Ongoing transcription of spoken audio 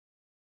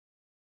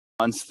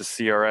months, the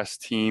CRS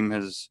team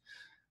has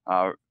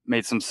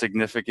made some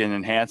significant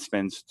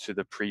enhancements to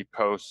the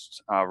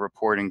pre-post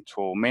reporting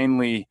tool,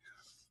 mainly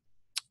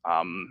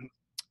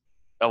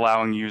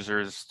allowing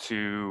users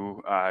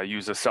to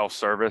use a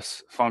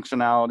self-service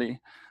functionality.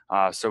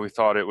 So we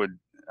thought it would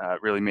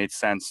really made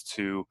sense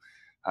to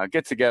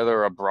get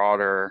together a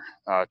broader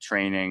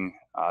training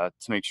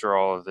to make sure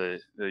all of the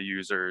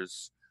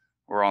users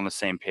were on the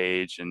same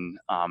page. And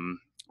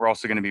we're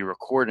also going to be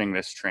recording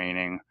this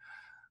training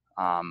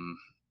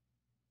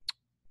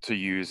to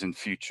use in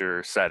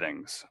future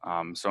settings.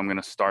 So I'm going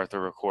to start the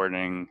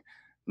recording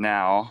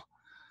now,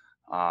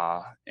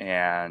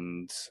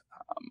 and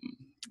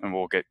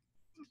we'll get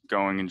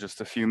going in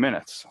just a few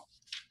minutes.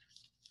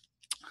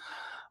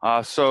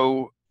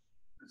 So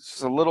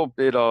just a little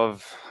bit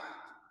of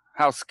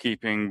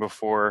housekeeping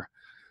before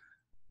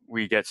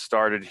we get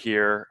started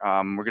here.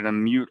 We're going to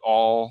mute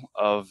all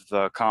of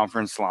the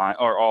conference line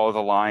or all of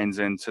the lines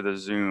into the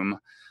Zoom.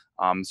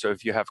 So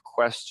if you have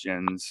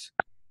questions,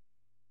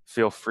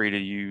 feel free to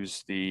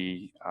use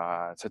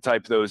to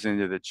type those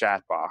into the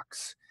chat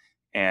box.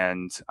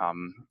 And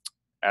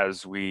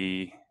as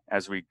we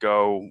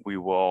go, we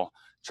will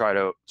try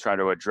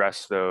to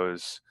address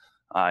those,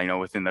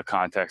 within the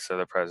context of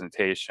the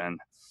presentation.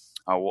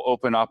 We'll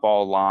open up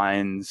all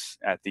lines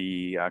at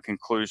the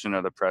conclusion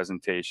of the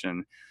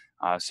presentation,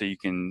 so you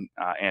can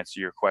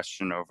answer your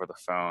question over the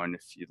phone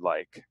if you'd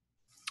like.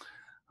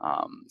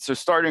 So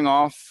starting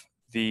off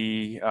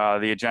the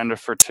agenda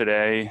for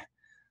today,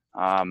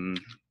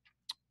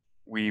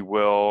 we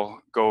will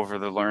go over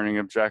the learning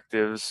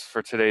objectives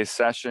for today's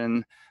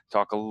session,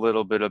 talk a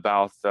little bit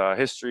about the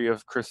history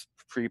of CRISP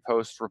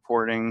pre-post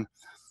reporting,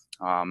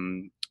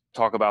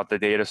 talk about the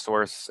data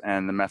source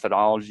and the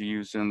methodology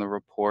used in the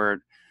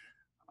report,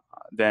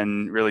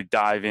 then really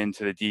dive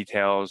into the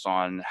details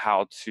on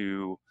how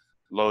to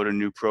load a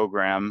new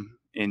program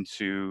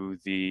into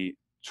the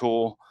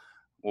tool.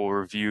 We'll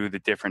review the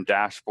different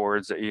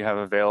dashboards that you have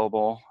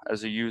available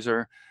as a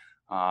user.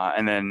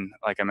 And then,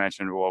 like I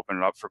mentioned, we'll open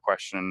it up for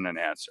question and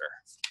answer.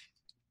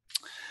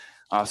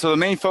 So the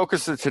main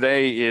focus of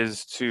today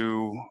is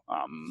to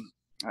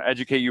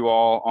educate you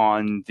all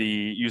on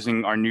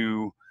using our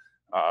new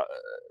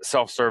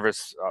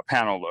self-service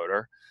panel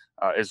loader,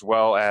 as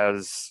well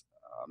as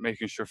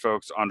making sure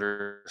folks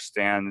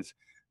understand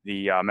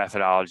the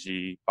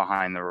methodology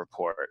behind the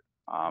report.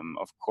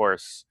 Of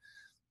course,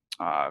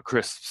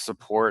 CRISP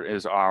support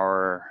is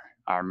our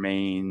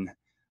main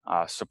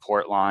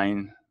support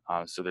line.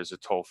 So there's a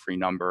toll-free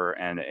number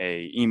and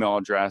an email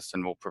address,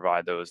 and we'll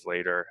provide those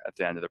later at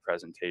the end of the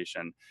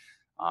presentation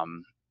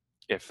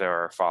if there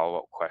are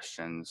follow-up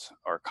questions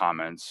or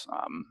comments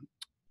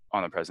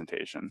on the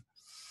presentation.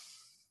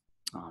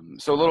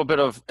 So a little bit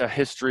of a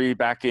history.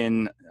 Back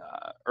in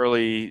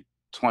early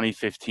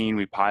 2015,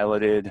 we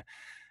piloted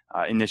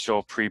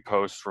initial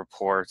pre-post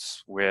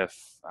reports with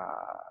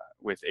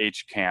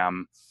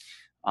HCAM.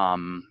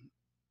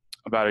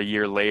 About a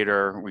year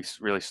later, we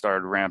really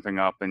started ramping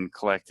up and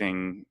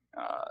collecting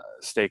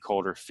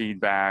stakeholder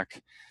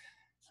feedback,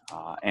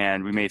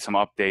 and we made some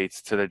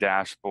updates to the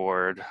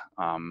dashboard.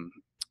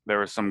 There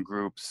were some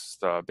groups,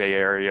 the Bay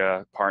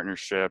Area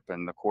Partnership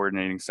and the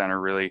Coordinating Center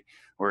really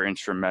were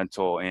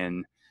instrumental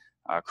in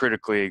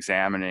critically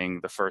examining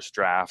the first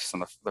drafts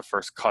and the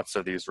first cuts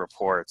of these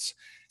reports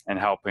and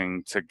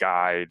helping to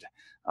guide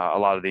a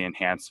lot of the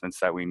enhancements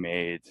that we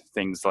made,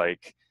 things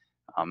like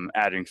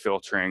adding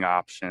filtering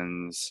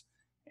options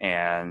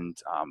and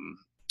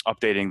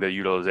updating the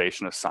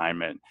utilization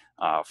assignment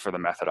for the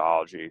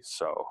methodology.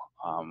 So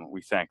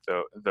we thank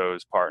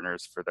those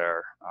partners for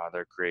their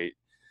great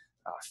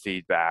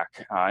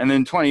feedback. And then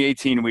in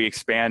 2018, we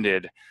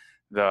expanded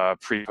the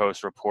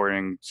pre-post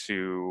reporting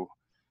to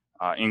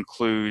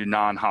include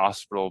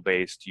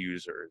non-hospital-based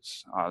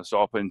users.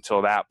 So up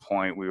until that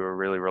point, we were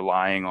really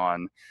relying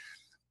on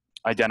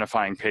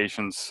identifying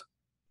patients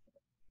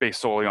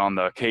based solely on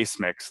the case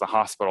mix, the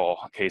hospital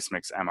case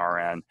mix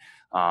MRN.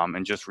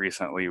 And just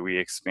recently, we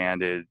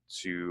expanded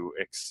to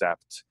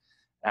accept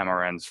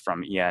MRNs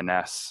from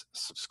ENS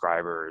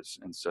subscribers,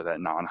 and so that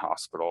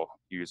non-hospital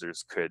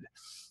users could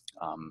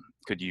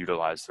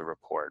utilize the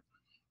report.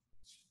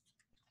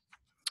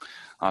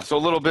 So a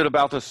little bit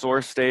about the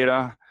source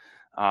data.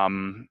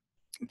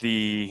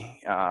 The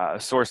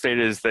source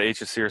data is the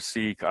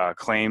HSCRC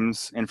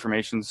claims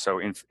information, so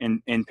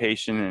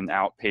inpatient and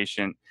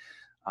outpatient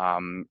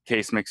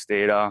case mix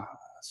data,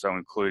 so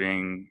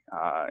including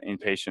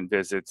inpatient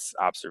visits,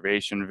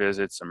 observation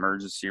visits,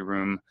 emergency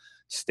room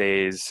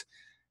stays,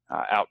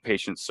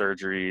 outpatient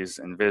surgeries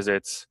and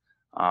visits.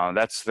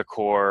 That's the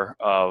core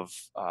of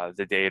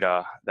the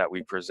data that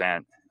we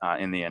present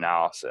in the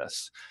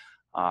analysis.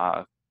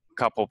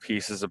 Couple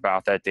pieces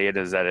about that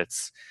data is that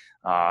it's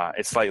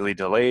slightly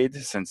delayed,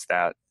 since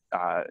that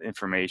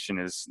information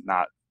is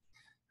not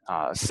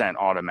sent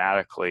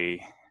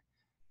automatically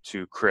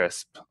to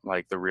CRISP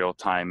like the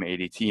real-time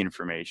ADT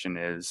information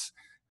is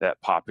that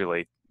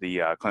populate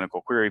the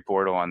clinical query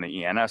portal on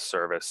the ENS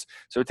service.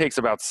 So it takes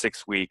about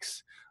 6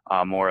 weeks,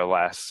 more or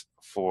less,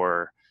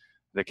 for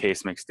the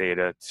case mix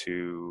data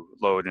to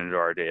load into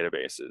our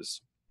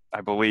databases.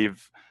 I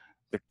believe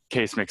the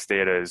case mix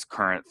data is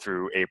current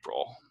through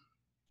April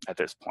at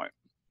this point.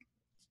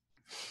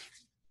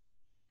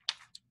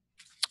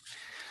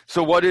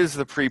 So what is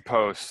the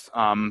pre-post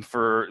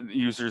for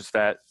users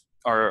that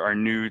are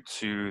new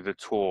to the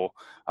tool?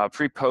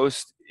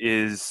 Pre-post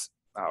is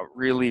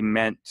really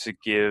meant to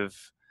give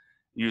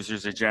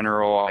users a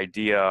general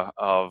idea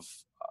of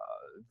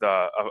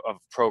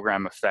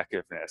program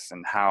effectiveness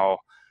and how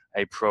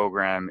a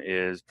program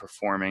is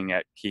performing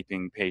at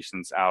keeping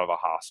patients out of a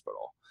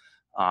hospital.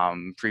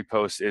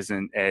 Pre-post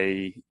isn't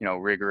a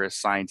rigorous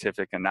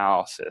scientific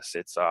analysis.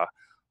 It's a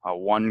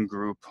one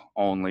group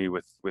only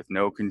with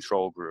no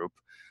control group.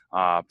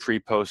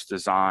 Pre-post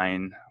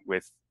design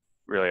with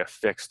really a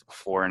fixed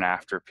before and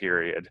after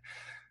period.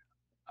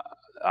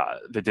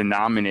 The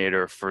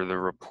denominator for the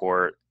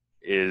report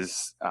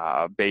is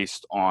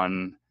based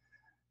on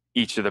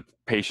each of the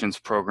patient's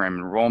program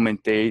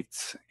enrollment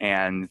dates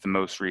and the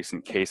most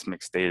recent case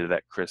mix data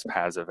that CRISP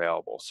has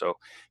available. So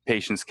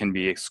patients can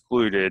be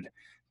excluded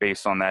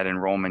based on that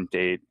enrollment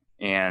date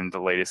and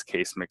the latest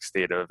case mix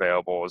data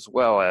available, as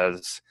well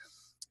as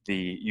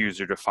the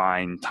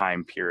user-defined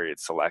time period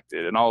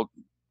selected. And I'll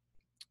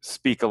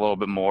speak a little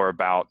bit more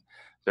about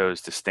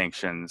those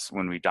distinctions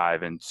when we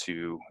dive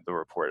into the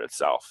report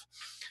itself.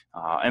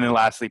 And then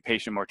lastly,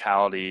 patient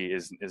mortality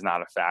is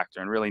not a factor,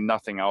 and really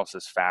nothing else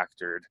is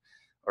factored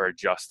or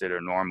adjusted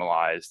or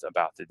normalized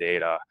about the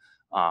data.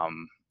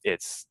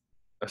 It's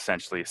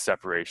essentially a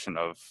separation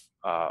of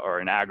or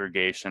an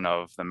aggregation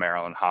of the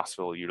Maryland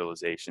hospital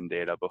utilization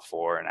data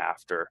before and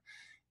after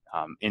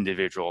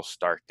individual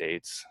start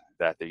dates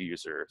that the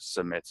user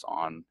submits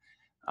on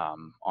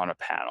a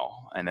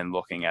panel, and then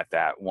looking at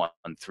that 1,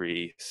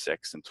 3,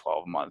 6, and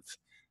 12-month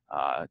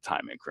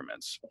time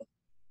increments.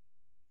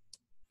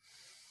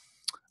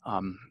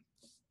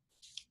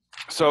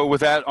 So with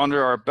that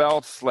under our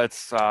belts,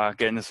 let's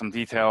get into some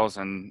details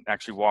and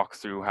actually walk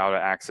through how to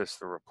access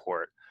the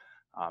report.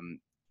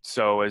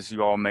 So as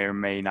you all may or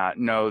may not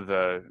know,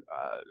 the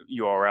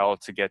URL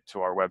to get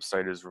to our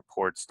website is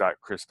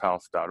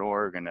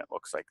reports.crisphealth.org, and it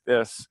looks like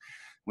this.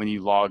 When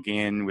you log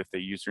in with the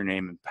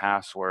username and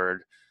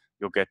password,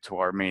 you'll get to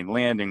our main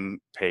landing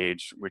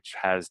page, which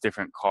has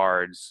different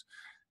cards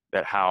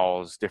that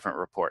house different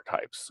report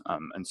types.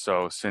 And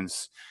so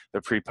since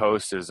the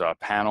pre-post is a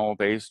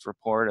panel-based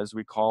report, as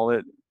we call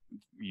it,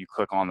 you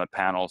click on the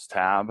panels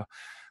tab.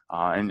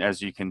 And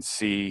as you can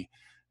see,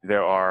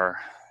 there are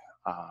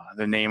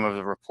the name of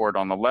the report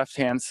on the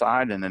left-hand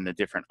side, and then the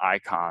different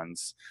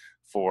icons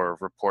for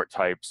report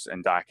types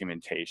and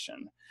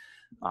documentation.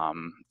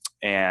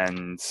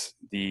 And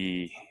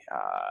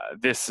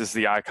this is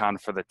the icon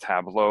for the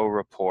Tableau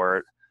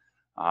report,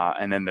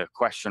 and then the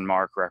question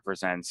mark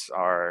represents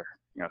our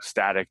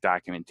static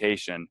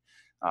documentation.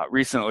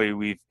 Recently,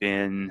 we've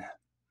been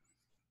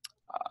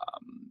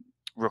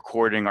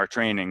recording our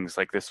trainings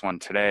like this one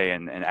today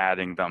and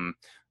adding them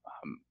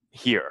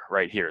here,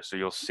 right here. So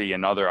you'll see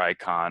another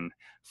icon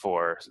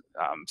for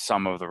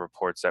some of the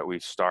reports that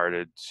we've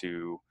started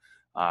to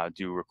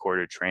do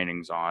recorded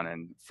trainings on.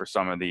 And for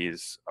some of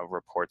these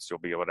reports, you'll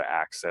be able to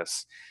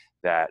access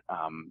that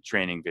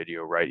training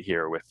video right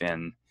here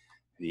within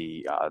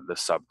the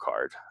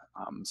subcard.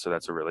 So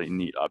that's a really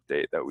neat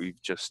update that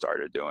we've just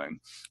started doing.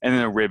 And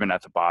then a ribbon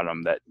at the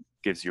bottom that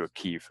gives you a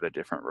key for the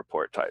different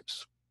report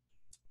types.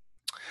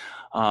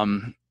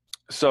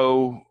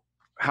 So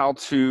how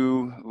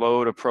to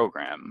load a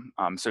program.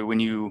 So when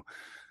you,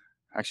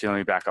 actually let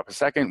me back up a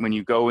second. When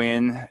you go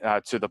in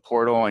to the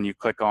portal and you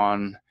click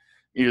on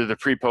either the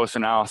pre-post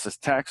analysis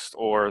text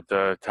or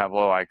the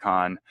Tableau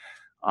icon,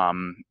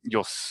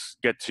 you'll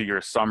get to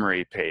your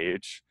summary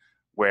page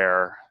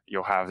where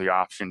you'll have the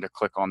option to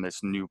click on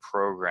this new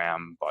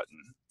program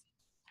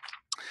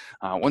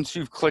button. Once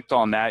you've clicked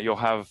on that, you'll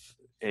have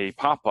a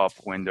pop-up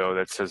window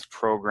that says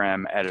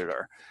Program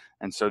Editor.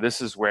 And so this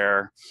is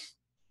where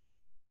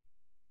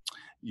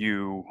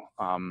you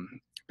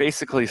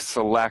basically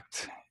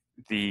select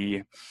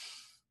the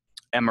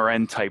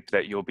MRN type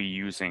that you'll be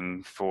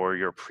using for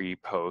your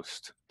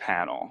pre-post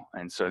panel.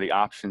 And so the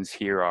options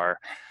here are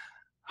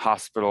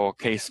hospital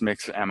case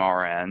mix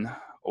MRN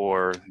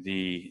or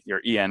your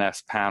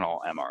ENS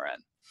panel MRN.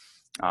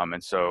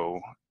 And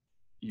so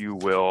you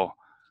will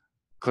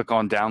click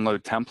on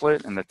download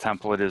template, and the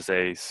template is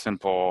a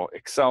simple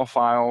Excel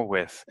file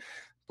with, I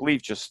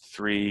believe, just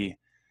 3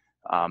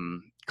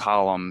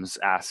 columns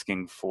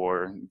asking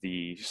for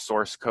the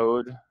source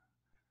code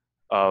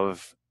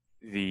of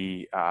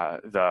the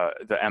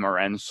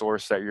MRN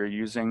source that you're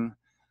using,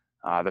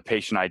 the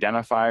patient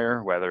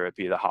identifier, whether it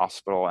be the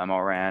hospital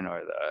MRN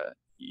or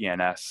the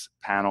ENS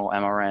panel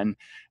MRN,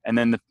 and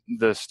then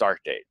the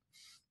start date.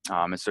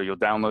 And so you'll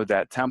download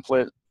that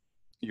template,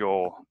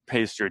 you'll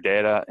paste your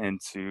data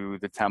into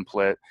the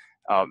template,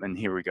 and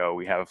here we go.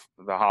 We have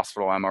the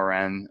hospital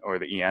MRN or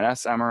the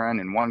ENS MRN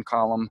in one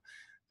column,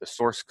 the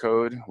source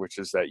code, which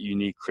is that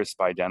unique CRISP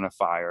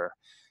identifier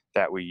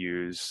that we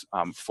use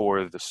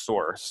for the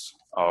source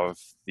of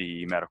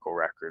the medical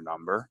record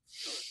number.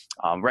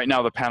 Right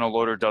now, the panel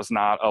loader does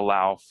not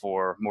allow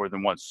for more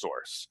than one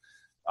source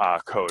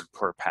code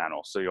per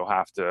panel. So you'll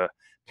have to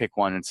pick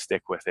one and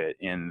stick with it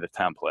in the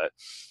template.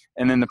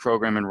 And then the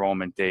program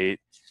enrollment date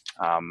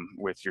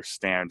with your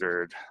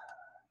standard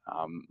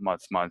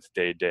month,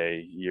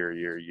 day,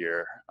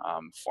 year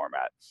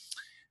format.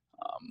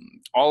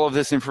 All of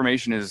this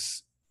information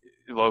is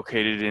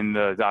located in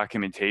the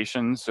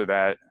documentation, so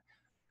that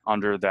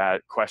under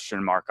that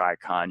question mark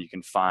icon, you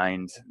can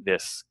find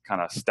this kind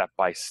of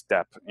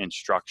step-by-step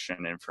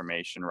instruction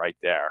information right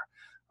there.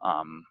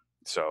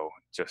 So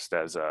just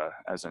as a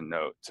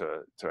note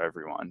to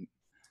everyone.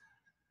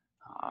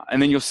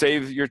 And then you'll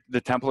save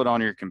the template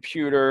on your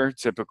computer.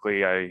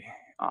 Typically, I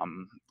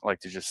like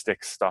to just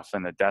stick stuff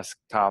in the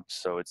desktop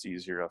so it's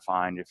easier to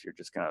find if you're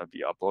just going to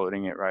be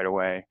uploading it right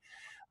away.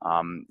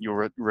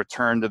 You'll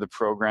return to the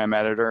program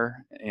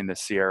editor in the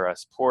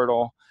CRS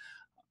portal,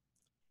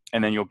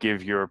 and then you'll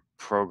give your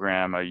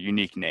program a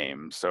unique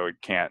name, so it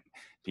can't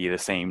be the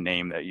same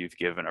name that you've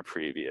given a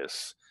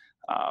previous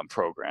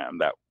program.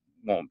 That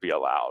won't be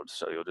allowed,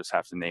 so you'll just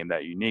have to name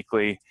that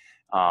uniquely.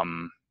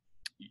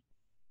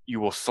 You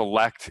will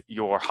select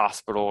your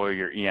hospital or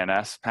your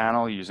ENS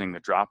panel using the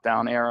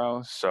drop-down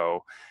arrow.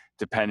 So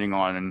depending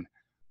on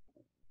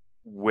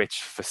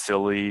which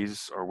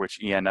facilities or which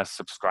ENS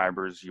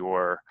subscribers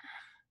you're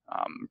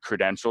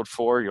credentialed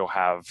for, you'll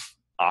have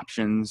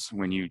options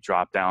when you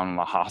drop down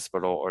the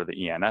hospital or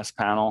the ENS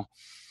panel.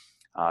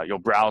 You'll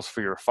browse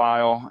for your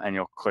file and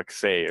you'll click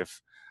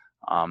save.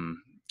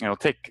 It'll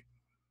take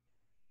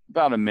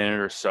about a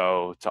minute or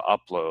so to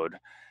upload.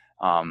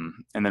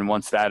 And then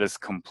once that is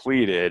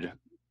completed,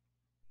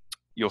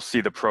 you'll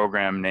see the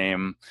program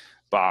name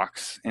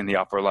box in the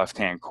upper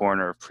left-hand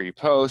corner of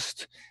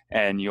pre-post,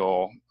 and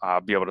you'll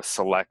be able to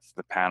select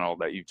the panel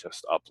that you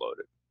just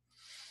uploaded.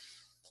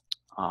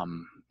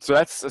 So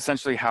that's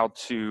essentially how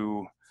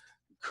to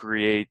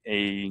create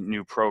a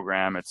new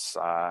program. It's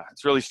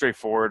really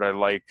straightforward. I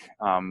like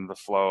the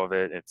flow of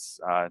it. It's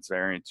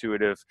very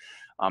intuitive.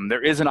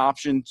 There is an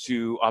option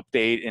to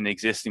update an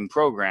existing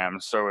program.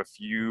 So if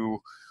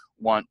you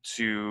want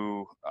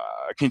to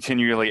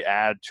continually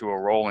add to a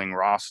rolling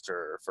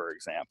roster, for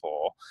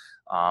example,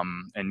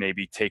 and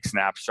maybe take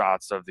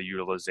snapshots of the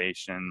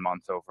utilization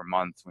month over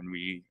month when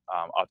we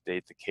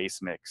update the case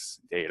mix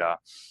data,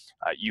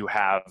 you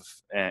have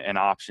an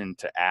option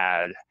to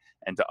add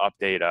and to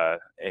update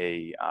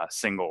a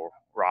single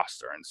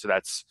roster. And so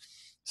that's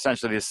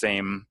essentially the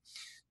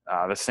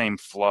same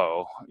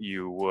flow.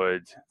 You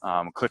would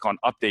click on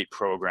update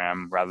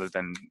program rather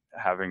than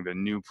having the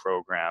new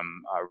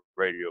program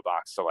radio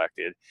box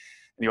selected.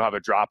 And you'll have a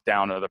drop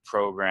down of the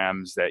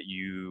programs that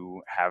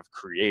you have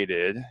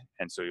created.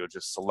 And so you'll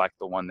just select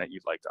the one that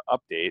you'd like to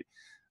update.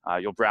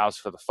 You'll browse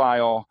for the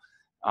file,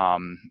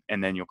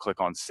 and then you'll click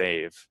on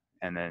save.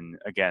 And then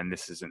again,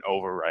 this is an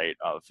overwrite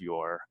of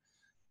your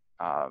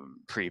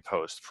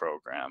pre-post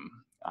program.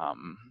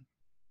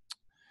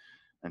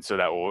 And so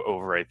that will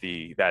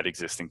overwrite that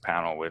existing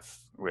panel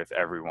with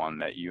everyone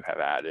that you have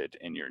added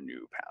in your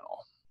new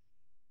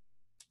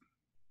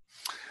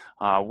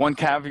panel. One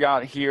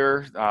caveat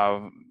here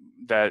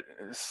that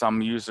some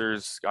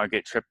users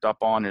get tripped up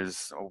on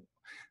is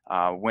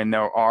when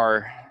there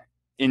are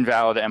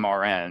invalid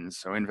MRNs,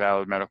 so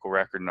invalid medical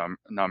record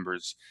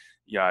numbers,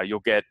 you'll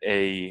get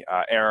a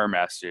error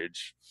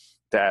message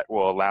that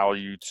will allow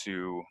you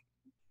to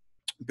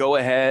go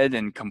ahead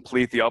and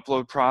complete the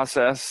upload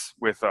process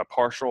with a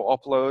partial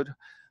upload,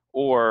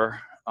 or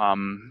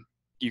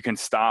you can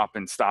stop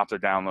the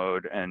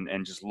download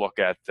and just look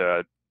at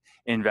the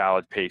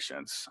invalid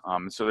patients.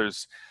 So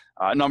there's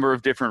a number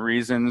of different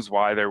reasons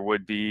why there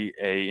would be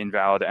a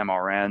invalid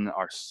MRN.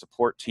 Our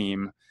support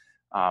team,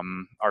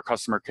 our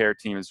customer care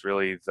team is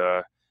really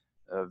the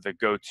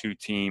go-to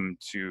team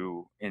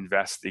to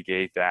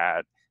investigate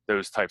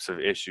those types of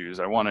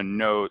issues. I want to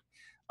note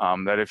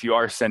that if you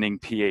are sending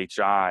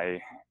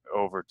PHI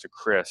over to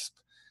CRISP,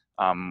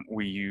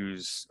 we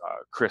use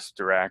CRISP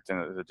Direct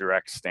and the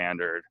Direct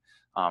standard.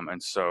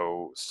 And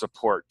so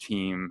support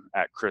team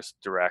at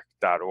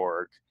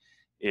crispdirect.org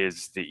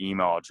is the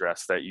email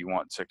address that you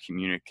want to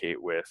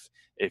communicate with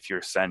if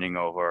you're sending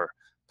over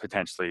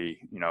potentially,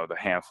 the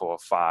handful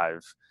of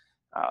 5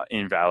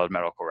 invalid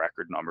medical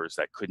record numbers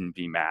that couldn't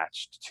be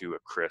matched to a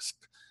CRISP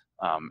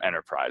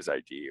enterprise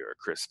ID or a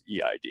CRISP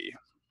EID.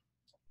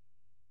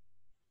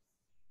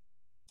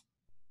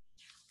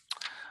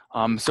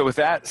 So with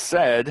that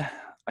said,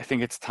 I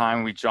think it's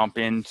time we jump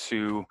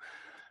into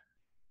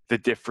the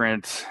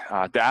different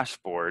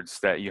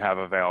dashboards that you have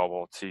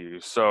available to you.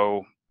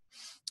 So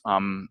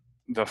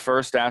the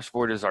first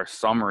dashboard is our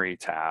summary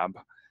tab,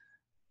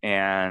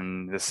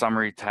 and the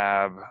summary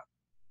tab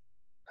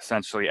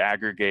essentially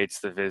aggregates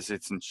the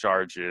visits and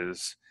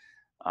charges,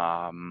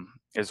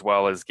 as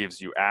well as gives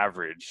you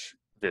average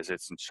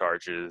visits and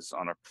charges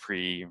on a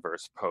pre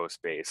versus post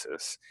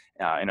basis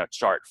in a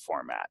chart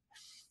format.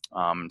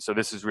 So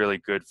this is really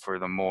good for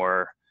the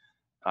more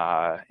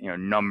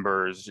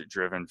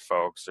numbers-driven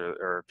folks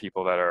or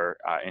people that are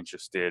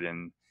interested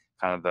in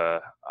kind of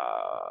the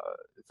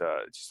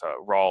just a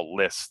raw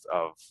list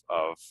of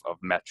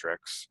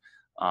metrics.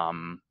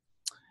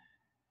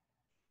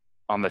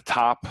 On the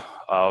top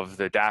of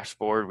the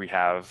dashboard, we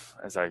have,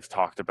 as I've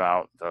talked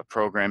about, the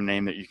program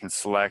name that you can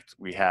select.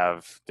 We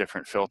have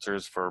different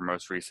filters for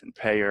most recent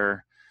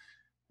payer,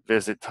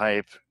 visit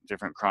type,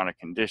 different chronic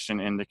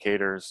condition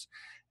indicators,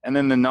 and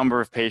then the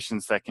number of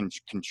patients that can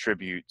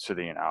contribute to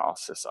the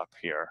analysis up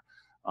here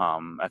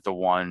at the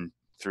 1,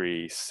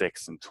 3,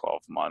 6, and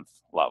 12-month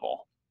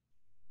level.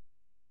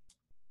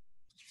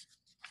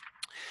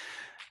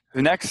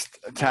 The next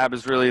tab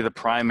is really the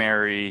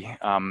primary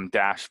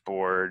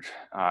dashboard.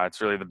 It's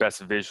really the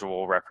best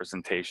visual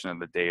representation of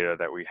the data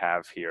that we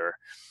have here.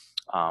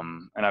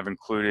 And I've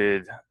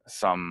included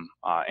some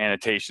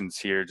annotations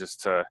here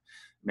just to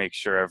make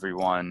sure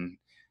everyone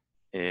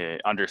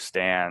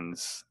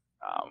understands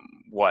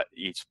what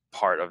each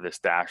part of this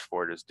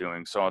dashboard is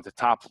doing. So at the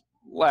top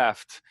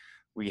left,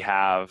 we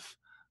have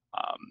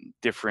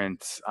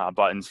different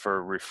buttons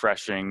for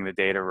refreshing the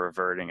data,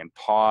 reverting, and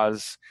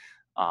pause.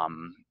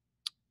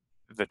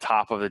 The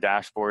top of the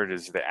dashboard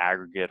is the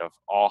aggregate of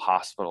all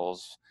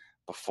hospitals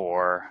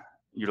before,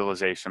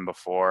 utilization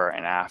before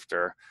and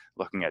after,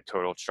 looking at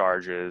total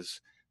charges,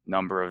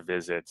 number of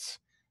visits,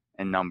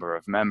 and number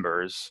of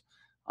members.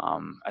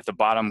 At the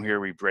bottom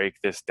here, we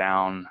break this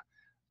down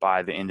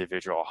by the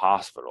individual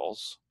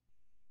hospitals.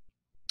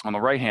 On the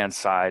right-hand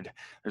side,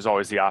 there's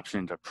always the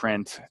option to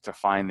print, to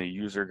find the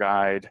user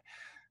guide,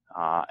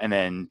 and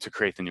then to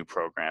create the new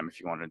program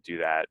if you want to do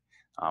that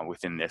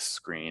within this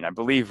screen. I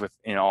believe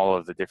within all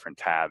of the different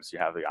tabs, you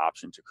have the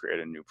option to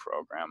create a new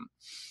program.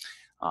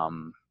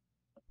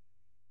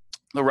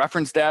 The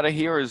reference data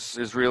here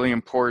is really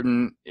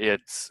important.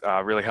 It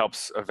really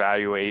helps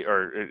evaluate,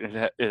 or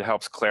it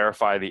helps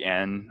clarify the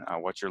N,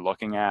 what you're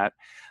looking at.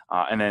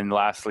 And then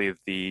lastly,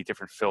 the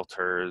different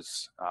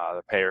filters,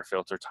 the payer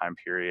filter, time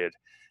period,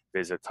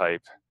 visit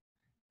type,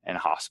 and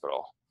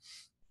hospital.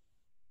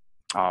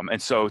 And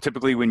so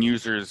typically when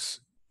users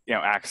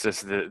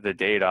access the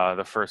data,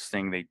 the first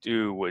thing they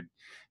do would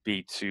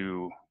be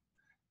to,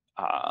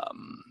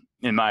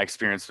 in my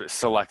experience,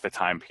 select the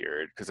time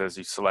period, because as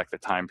you select the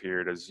time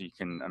period, as you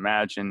can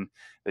imagine,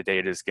 the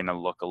data is going to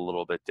look a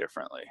little bit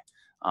differently.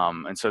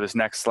 And so this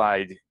next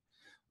slide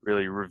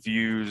really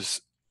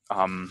reviews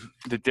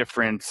the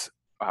different,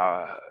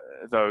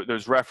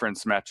 those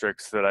reference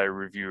metrics that I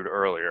reviewed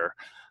earlier.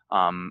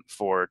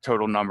 For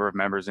total number of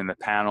members in the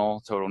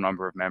panel, total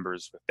number of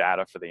members with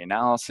data for the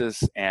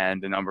analysis,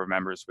 and the number of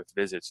members with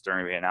visits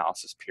during the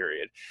analysis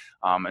period.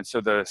 And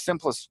so the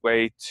simplest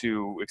way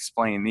to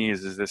explain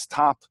these is this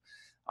top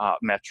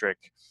metric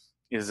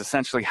is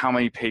essentially how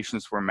many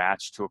patients were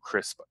matched to a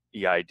CRISP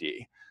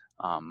EID.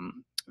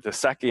 The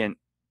second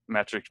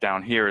metric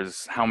down here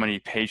is how many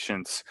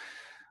patients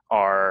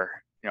are,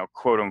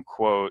 quote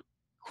unquote,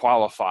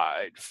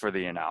 qualified for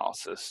the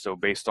analysis. So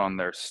based on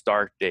their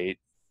start date,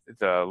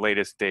 the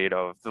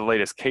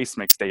latest case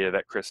mix data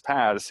that CRISP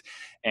has,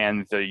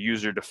 and the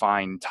user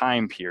defined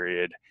time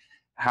period,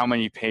 how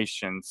many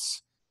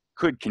patients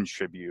could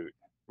contribute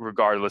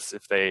regardless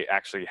if they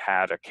actually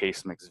had a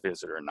case mix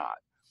visit or not.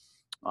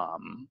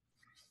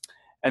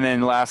 And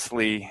then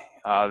lastly,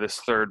 this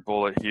third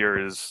bullet here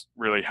is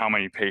really how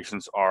many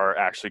patients are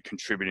actually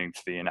contributing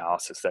to the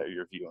analysis that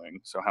you're viewing.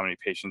 So how many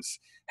patients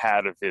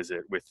had a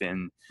visit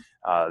within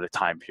the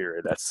time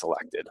period that's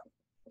selected.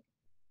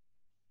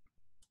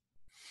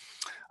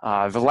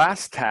 The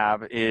last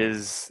tab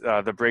is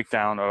the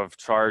breakdown of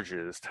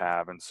charges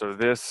tab. And so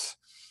this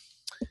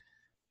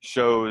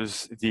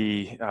shows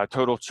the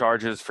total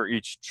charges for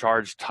each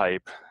charge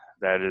type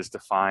that is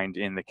defined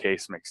in the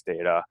case mix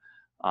data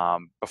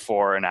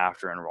before and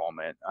after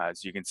enrollment.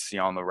 As you can see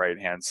on the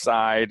right-hand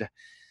side,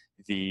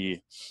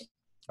 the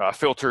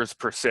filters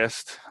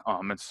persist.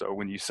 And so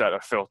when you set a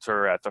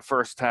filter at the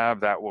first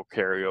tab, that will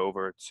carry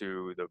over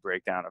to the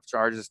breakdown of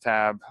charges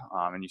tab.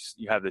 And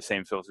you have the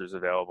same filters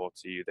available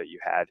to you that you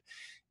had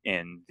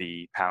in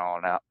the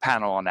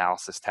panel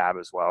analysis tab,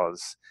 as well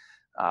as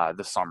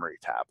the summary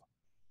tab.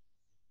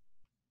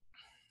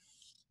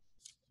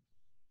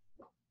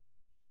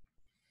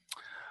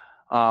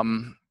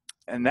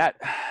 And that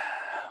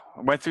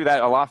went through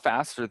that a lot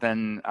faster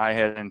than I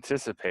had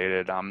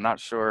anticipated. I'm not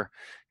sure,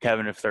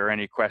 Kevin, if there are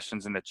any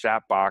questions in the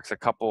chat box. A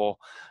couple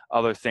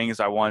other things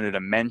I wanted to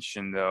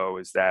mention, though,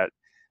 is that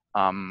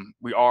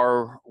we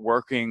are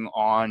working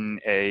on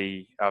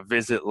a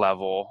visit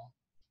level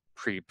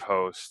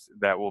pre-post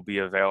that will be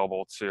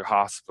available to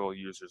hospital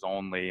users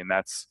only, and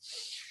that's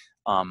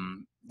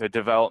the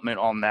development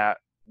on that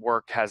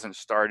work hasn't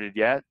started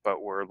yet,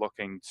 but we're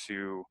looking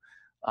to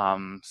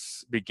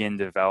begin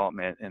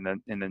development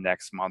in the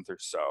next month or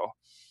so.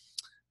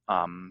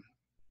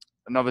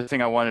 Another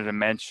thing I wanted to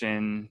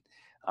mention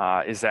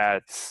is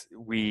that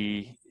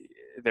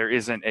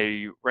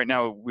right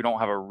now we don't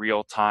have a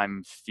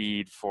real-time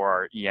feed for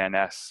our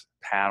ENS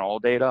panel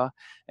data,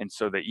 and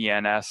so the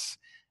ENS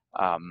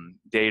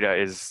data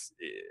is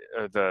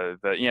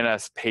the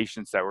ENS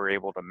patients that we're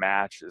able to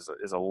match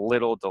is a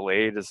little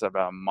delayed. It's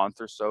about a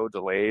month or so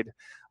delayed,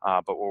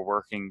 but we're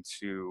working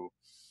to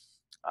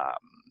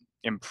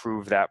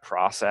improve that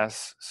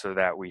process so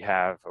that we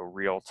have a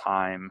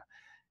real-time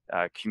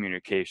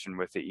communication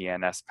with the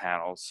ENS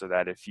panels, so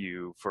that if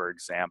you, for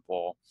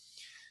example,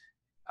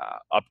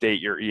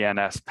 update your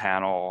ENS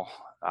panel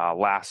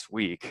last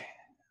week,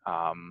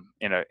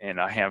 in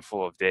a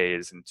handful of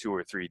days, in 2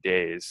 or 3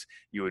 days,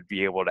 you would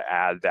be able to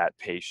add that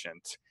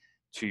patient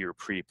to your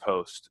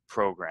pre-post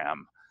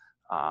program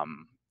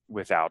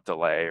without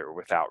delay or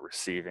without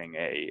receiving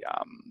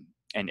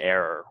an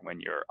error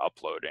when you're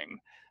uploading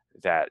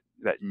that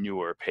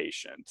newer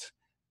patient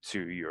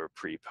to your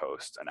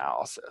pre-post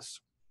analysis.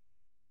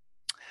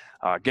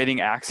 Getting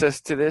access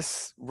to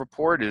this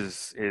report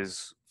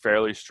is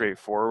fairly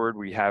straightforward.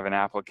 We have an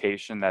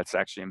application that's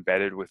actually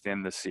embedded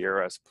within the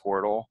CRS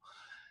portal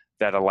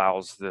that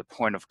allows the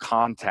point of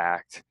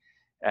contact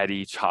at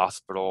each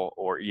hospital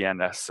or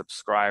ENS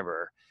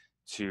subscriber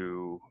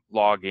to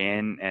log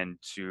in and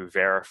to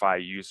verify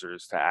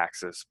users to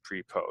access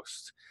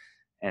pre-post.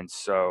 And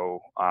so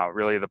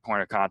really the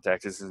point of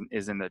contact is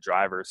in the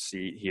driver's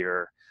seat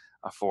here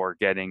for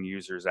getting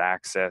users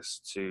access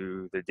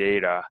to the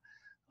data.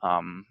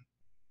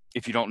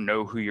 If you don't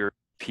know who your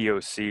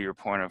POC, your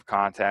point of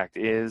contact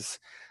is,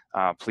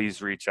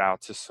 please reach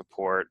out to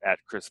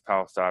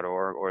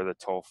support@crisphealth.org or the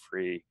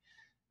toll-free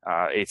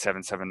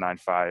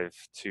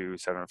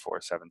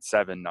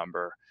 877-952-7477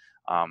 number,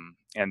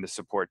 and the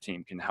support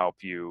team can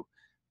help you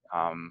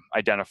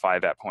identify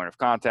that point of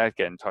contact,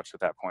 get in touch with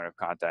that point of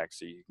contact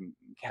so you can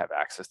have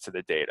access to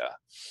the data.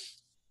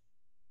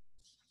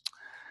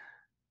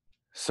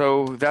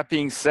 So that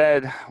being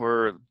said,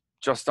 we're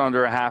just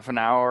under a half an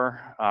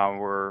hour.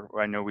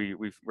 I know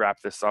we've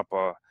wrapped this up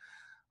a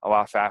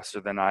lot faster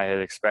than I had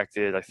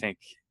expected. I think,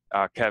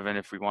 Kevin,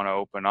 if we want to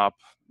open up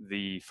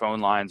the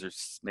phone lines or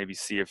maybe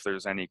see if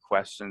there's any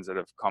questions that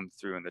have come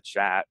through in the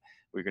chat,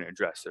 we can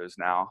address those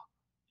now.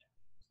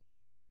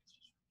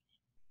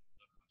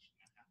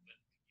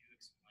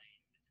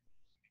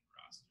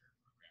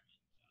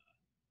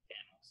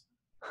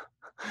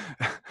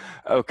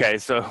 Okay,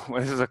 so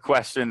this is a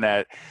question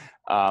that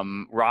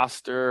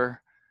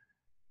roster,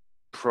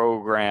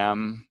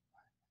 program,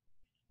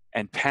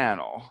 and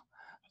panel,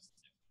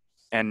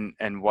 and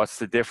what's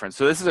the difference?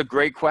 So this is a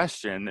great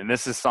question, and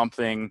this is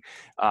something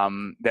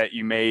that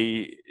you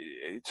may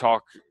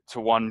talk to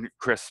one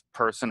CRISP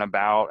person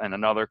about and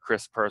another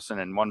CRISP person,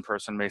 and one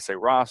person may say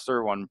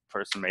roster, one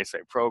person may say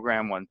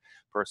program, one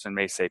person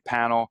may say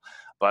panel.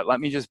 But let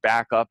me just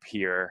back up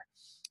here.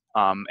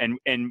 And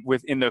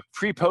within the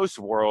pre-post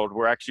world,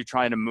 we're actually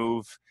trying to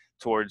move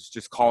towards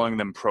just calling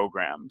them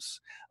programs,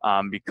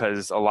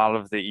 because a lot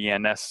of the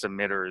ENS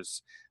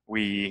submitters,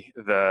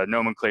 the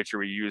nomenclature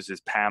we use is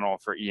panel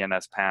for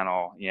ENS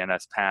panel,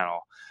 ENS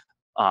panel.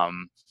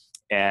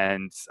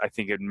 And I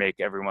think it'd make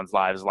everyone's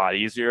lives a lot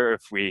easier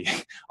if we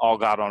all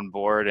got on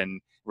board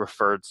and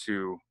referred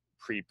to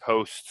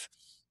pre-post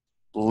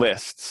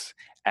lists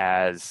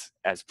as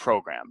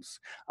programs.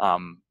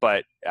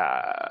 But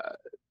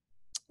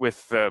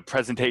with the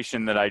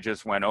presentation that I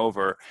just went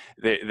over,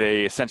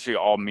 they essentially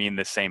all mean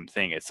the same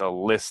thing. It's a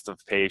list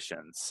of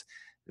patients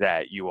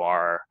that you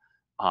are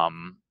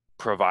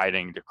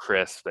providing to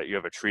CRISP, that you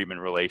have a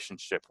treatment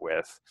relationship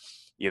with,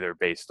 either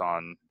based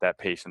on that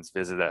patient's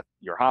visit at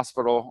your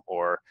hospital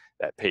or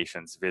that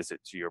patient's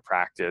visit to your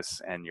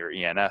practice and your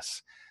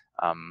ENS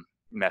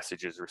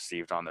messages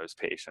received on those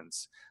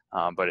patients.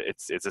 But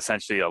it's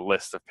essentially a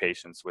list of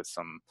patients with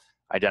some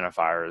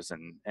identifiers,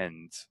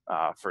 and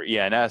for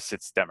ENS,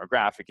 it's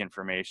demographic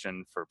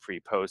information. For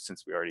pre-post,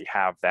 since we already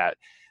have that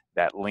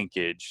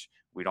linkage,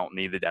 we don't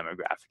need the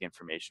demographic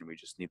information. We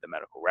just need the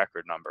medical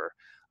record number.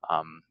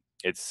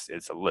 It's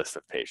a list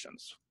of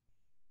patients.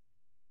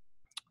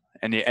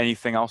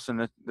 Anything else in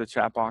the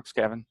chat box,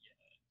 Kevin?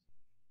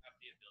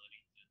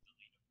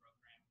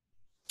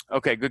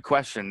 Okay, good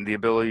question. The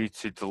ability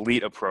to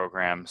delete a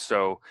program.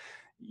 So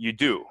you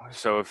do.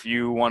 So if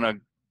you want to,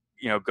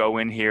 go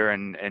in here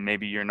and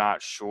maybe you're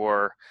not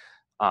sure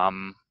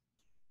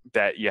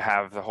that you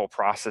have the whole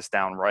process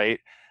down right,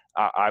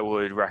 I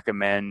would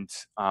recommend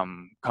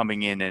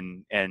coming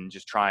in and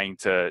just trying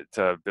to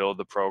build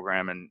the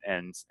program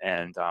and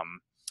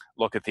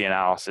look at the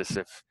analysis.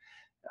 If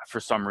for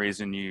some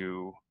reason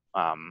you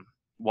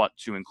want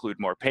to include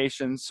more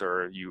patients,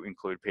 or you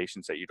include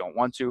patients that you don't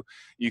want to,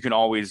 you can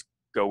always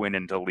go in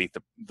and delete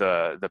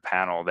the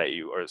panel that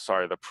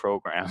the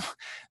program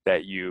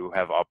that you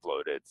have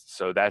uploaded.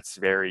 So that's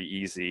very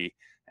easy.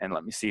 And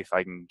let me see if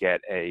I can get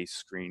a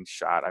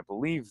screenshot. I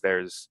believe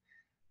there's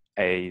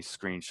a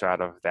screenshot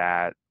of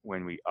that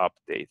when we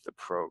update the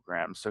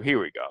program. So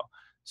here we go.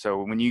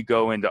 So when you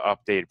go into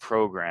update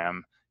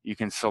program, you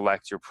can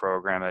select your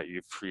program that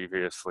you've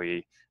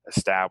previously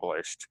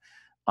established.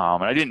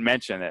 And I didn't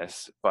mention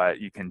this, but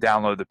you can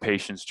download the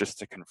patients just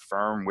to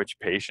confirm which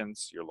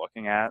patients you're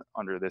looking at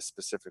under this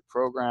specific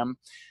program.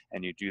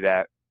 And you do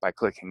that by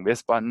clicking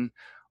this button,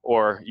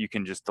 or you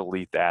can just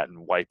delete that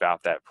and wipe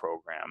out that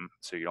program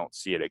so you don't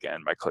see it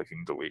again by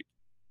clicking delete.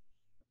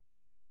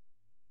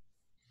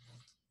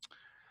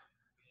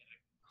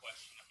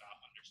 Question about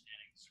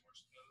understanding the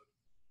source code.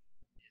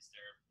 Is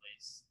there a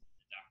place in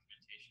the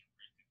documentation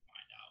where you can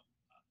find out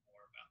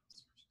more about the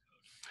source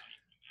code and how you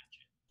can match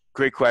it?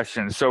 Great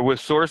question. So with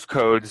source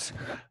codes,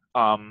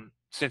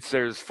 since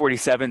there's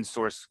 47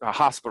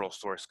 hospital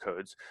source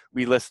codes,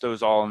 we list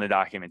those all in the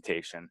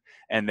documentation,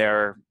 and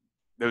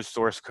those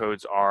source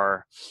codes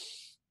are,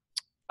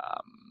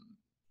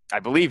 I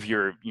believe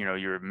your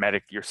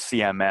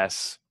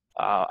CMS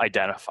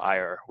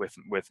identifier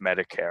with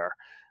Medicare,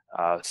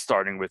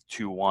 starting with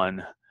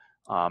 2.1,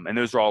 and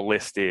those are all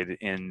listed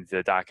in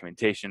the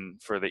documentation.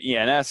 For the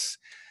ENS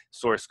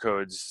source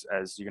codes,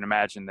 as you can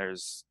imagine,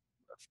 there's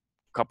a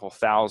couple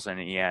thousand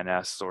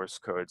ENS source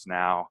codes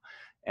now,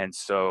 and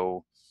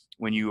so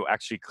when you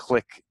actually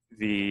click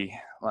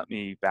let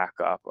me back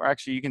up, or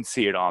actually you can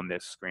see it on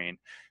this screen.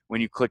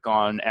 When you click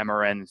on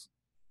MRN,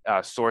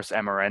 source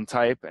MRN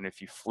type, and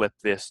if you flip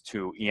this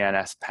to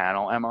ENS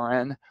panel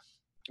MRN,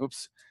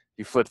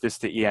 you flip this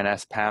to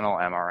ENS panel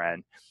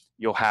MRN,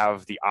 you'll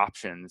have the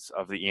options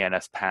of the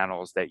ENS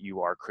panels that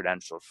you are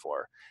credentialed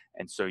for.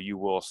 And so you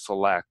will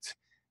select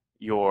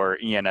your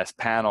ENS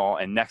panel,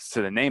 and next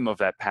to the name of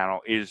that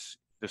panel is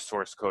the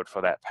source code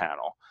for that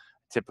panel.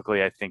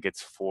 Typically, I think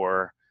it's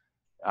 4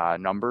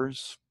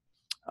 numbers,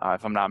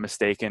 if I'm not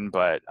mistaken,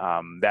 but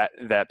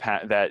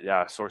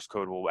that source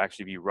code will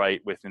actually be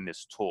right within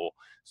this tool.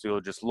 So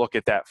you'll just look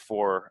at that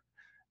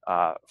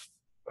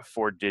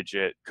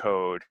 4-digit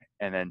code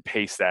and then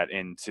paste that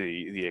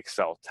into the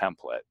Excel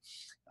template,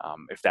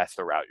 if that's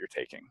the route you're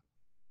taking.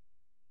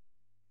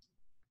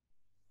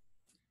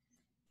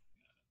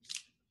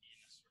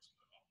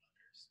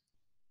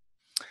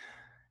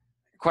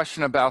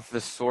 Question about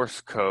the source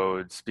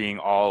codes being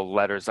all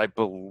letters. I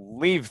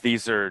believe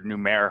these are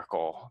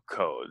numerical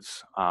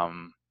codes. I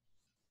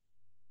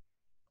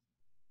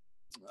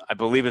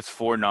believe it's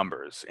 4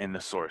 numbers in the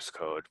source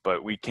code,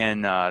 but we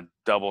can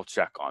double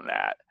check on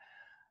that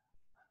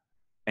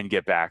and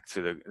get back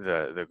to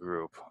the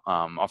group.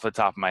 Off the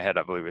top of my head,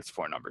 I believe it's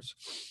 4 numbers.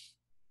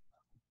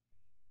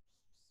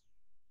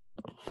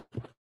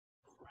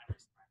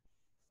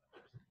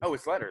 Oh,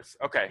 it's letters.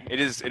 Okay, it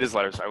is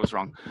letters. I was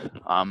wrong.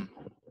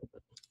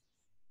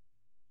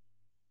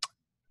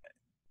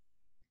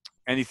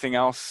 Anything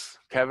else,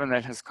 Kevin,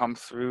 that has come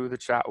through the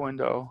chat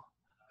window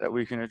that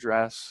we can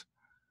address?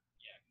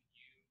 Yeah,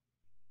 can you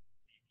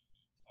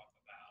maybe talk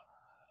about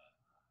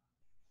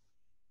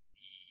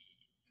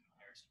the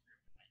comparison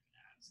group that you can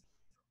add to the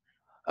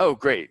program? Oh,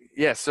 great.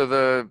 Yeah, so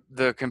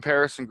the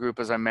comparison group,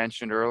 as I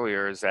mentioned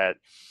earlier, is that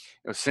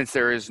since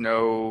there is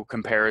no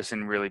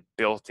comparison really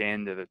built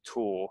into the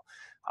tool,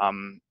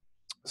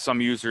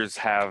 some users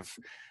have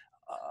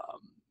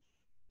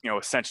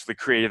essentially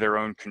created their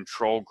own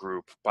control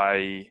group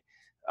by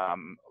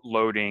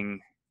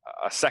loading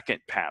a second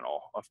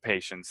panel of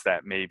patients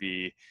that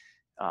maybe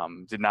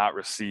did not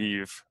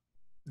receive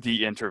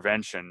the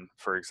intervention,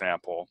 for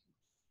example,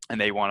 and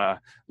they want to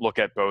look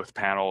at both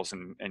panels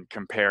and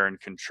compare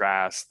and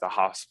contrast the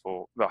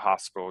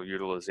hospital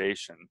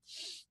utilization.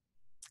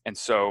 And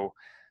so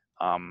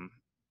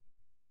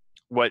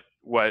what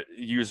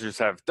users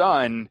have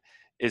done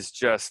is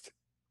just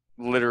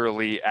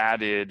literally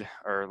added,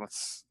 or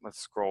let's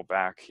scroll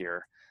back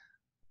here,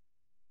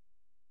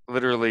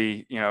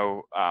 literally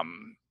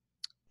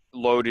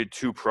loaded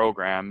 2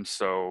 programs.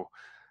 So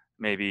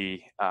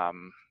maybe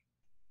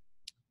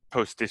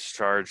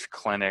post-discharge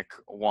clinic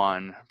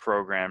 1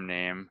 program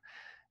name,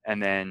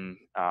 and then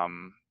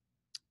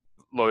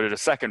loaded a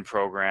second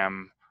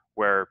program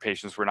where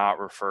patients were not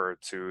referred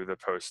to the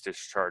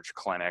post-discharge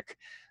clinic,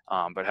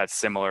 but had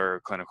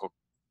similar clinical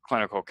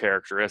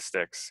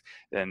characteristics,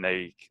 then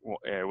they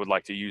would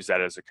like to use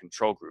that as a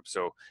control group.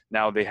 So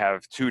now they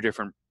have 2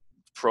 different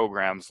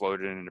programs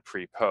loaded into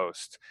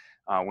pre-post.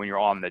 When you're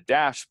on the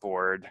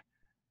dashboard,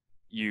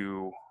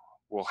 you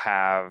will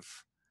have,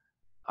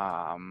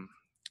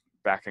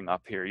 backing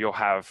up here, you'll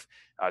have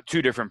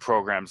 2 different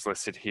programs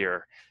listed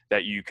here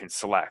that you can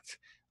select.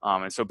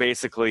 And so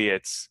basically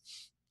it's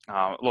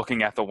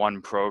looking at the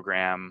one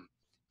program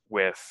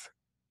with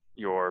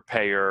your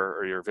payer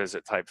or your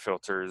visit type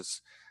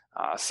filters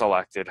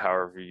selected,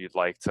 however you'd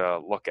like to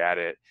look at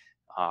it,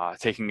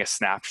 taking a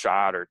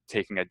snapshot or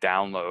taking a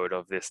download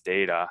of this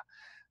data,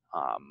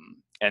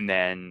 and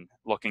then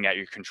looking at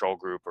your control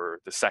group or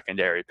the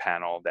secondary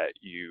panel that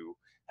you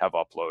have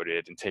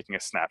uploaded and taking a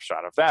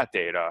snapshot of that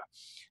data,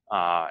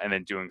 and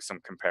then doing some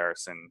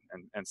comparison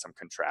and some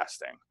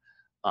contrasting.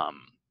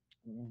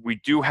 We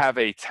do have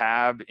a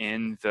tab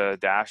in the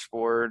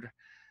dashboard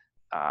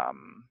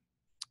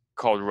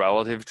called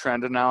relative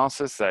trend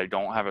analysis that I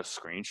don't have a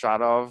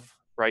screenshot of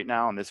right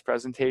now in this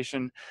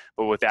presentation,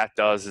 but what that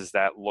does is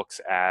that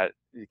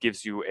it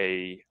gives you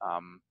a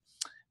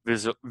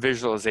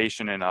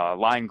visualization in a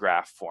line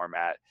graph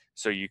format,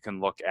 so you can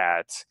look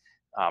at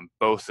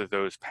both of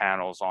those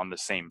panels on the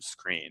same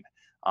screen.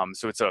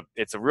 So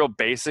it's a real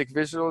basic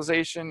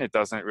visualization. It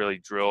doesn't really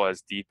drill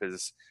as deep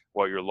as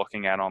what you're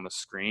looking at on the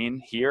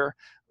screen here,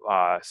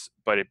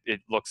 but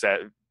it looks at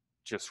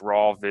just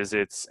raw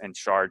visits and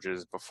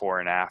charges before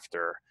and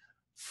after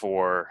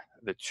for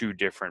the two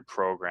different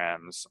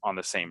programs on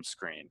the same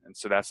screen. And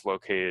so that's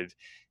located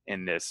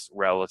in this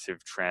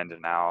relative trend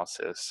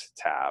analysis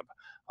tab.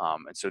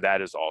 And so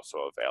that is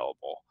also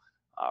available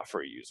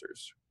for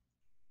users.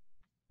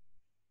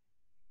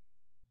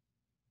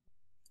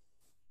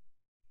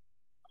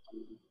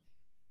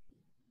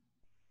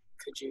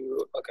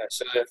 Okay,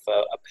 so if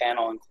a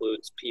panel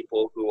includes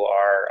people who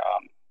are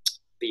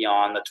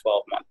beyond the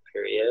 12-month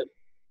period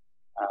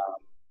um,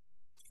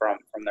 from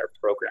their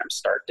program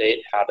start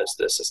date, how does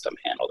the system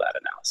handle that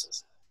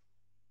analysis?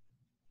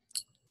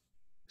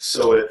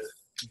 So if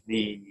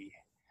the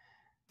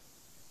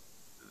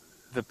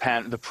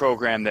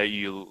program that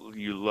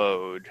you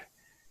load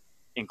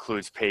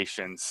includes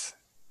patients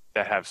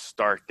that have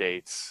start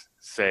dates,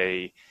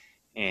 say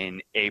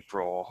in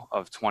April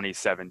of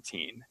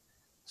 2017.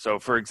 So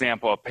for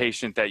example, a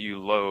patient that you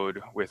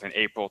load with an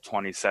April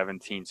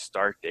 2017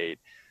 start date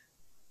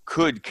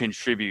could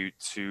contribute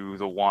to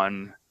the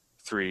 1,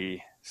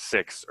 3,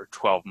 6, or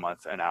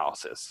 12-month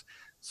analysis.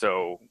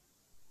 So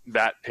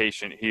that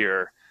patient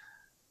here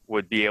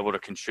would be able to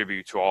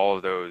contribute to all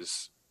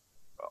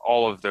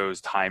of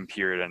those time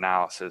period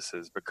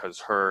analyses because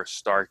her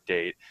start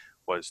date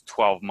was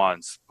 12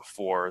 months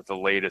before the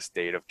latest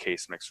date of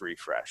case mix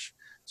refresh.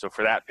 So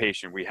for that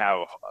patient, we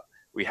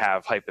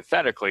have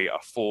hypothetically a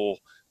full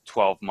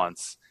 12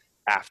 months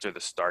after the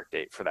start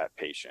date for that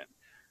patient.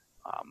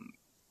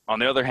 On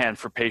the other hand,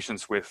 for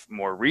patients with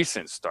more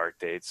recent start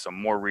dates, so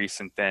more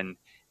recent than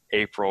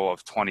April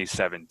of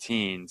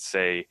 2017,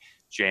 say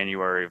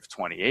January of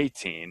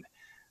 2018,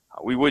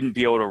 we wouldn't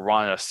be able to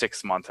run a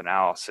 6-month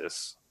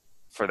analysis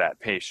for that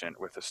patient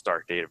with a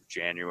start date of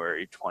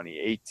January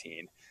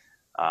 2018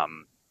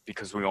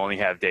 because we only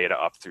have data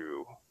up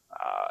through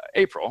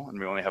April, and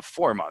we only have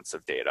 4 months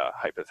of data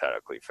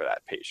hypothetically for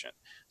that patient.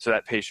 So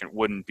that patient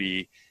wouldn't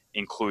be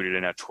included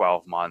in a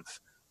 12-month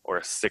or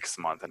a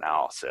 6-month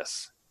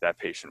analysis. That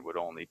patient would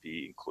only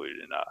be included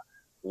in a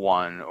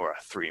 1 or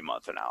a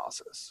 3-month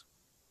analysis.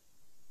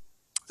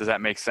 Does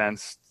that make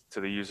sense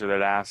to the user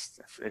that asked?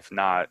 If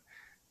not,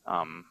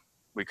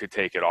 we could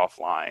take it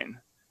offline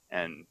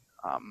and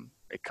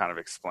it kind of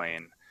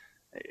explain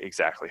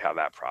exactly how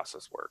that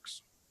process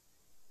works.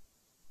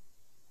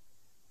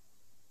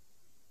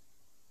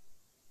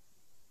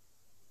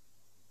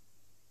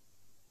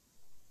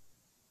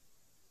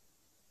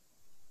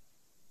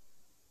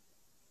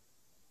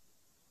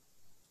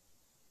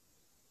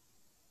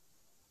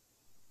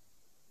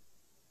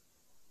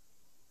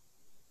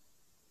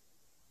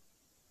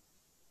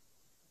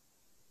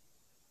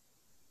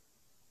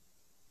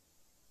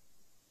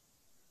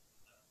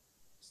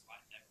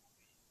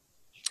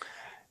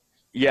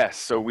 Yes,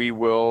 so we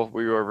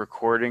are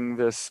recording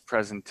this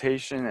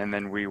presentation, and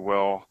then we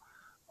will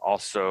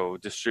also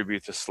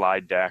distribute the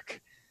slide deck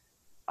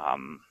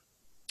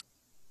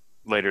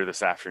later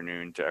this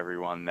afternoon to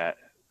everyone that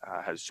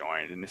has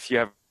joined. And if you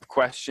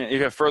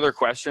have further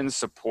questions,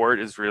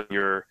 support is really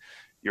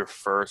your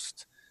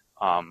first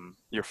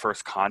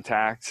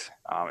contact.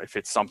 If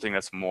it's something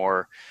that's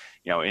more,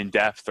 in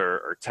depth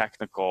or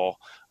technical,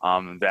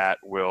 that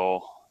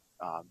will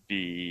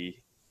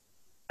be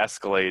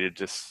escalated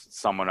to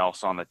someone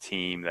else on the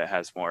team that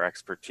has more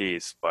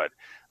expertise. But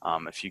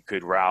if you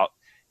could route,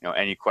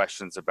 any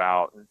questions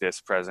about this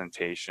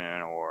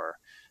presentation or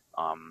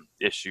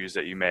issues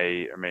that you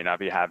may or may not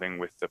be having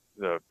with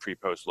the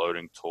pre-post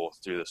loading tool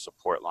through the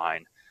support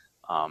line,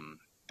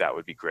 that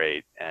would be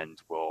great. And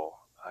we'll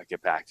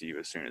get back to you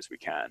as soon as we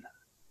can.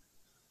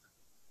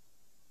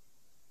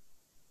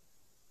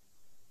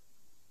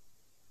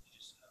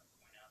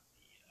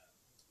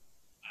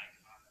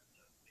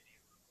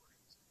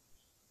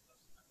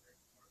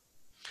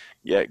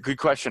 Yeah, good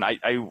question.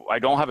 I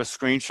don't have a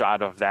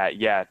screenshot of that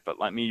yet,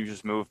 but let me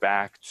just move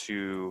back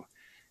to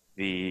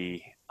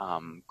the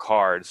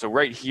card. So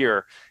right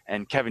here,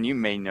 and Kevin, you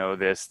may know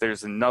this,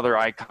 there's another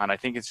icon. I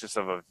think it's just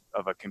of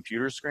a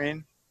computer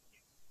screen.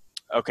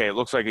 Okay, it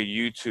looks like a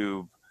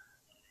YouTube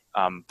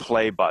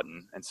play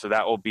button. And so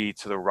that will be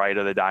to the right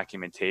of the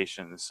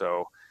documentation.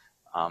 So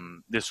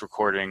this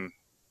recording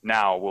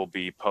now will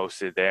be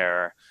posted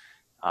there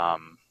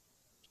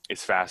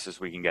as fast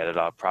as we can get it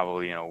up,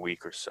 probably in a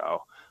week or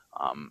so.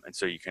 And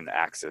so you can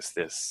access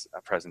this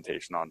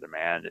presentation on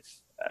demand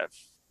if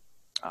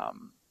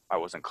I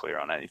wasn't clear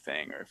on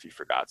anything or if you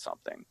forgot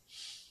something.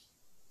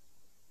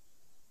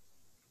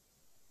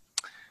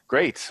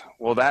 Great.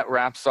 Well, that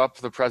wraps up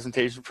the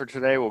presentation for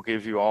today. We'll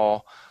give you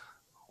all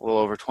a little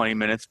over 20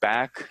 minutes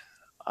back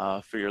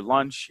for your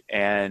lunch.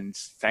 And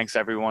thanks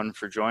everyone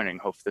for joining.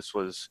 Hope this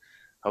was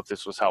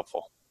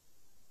helpful.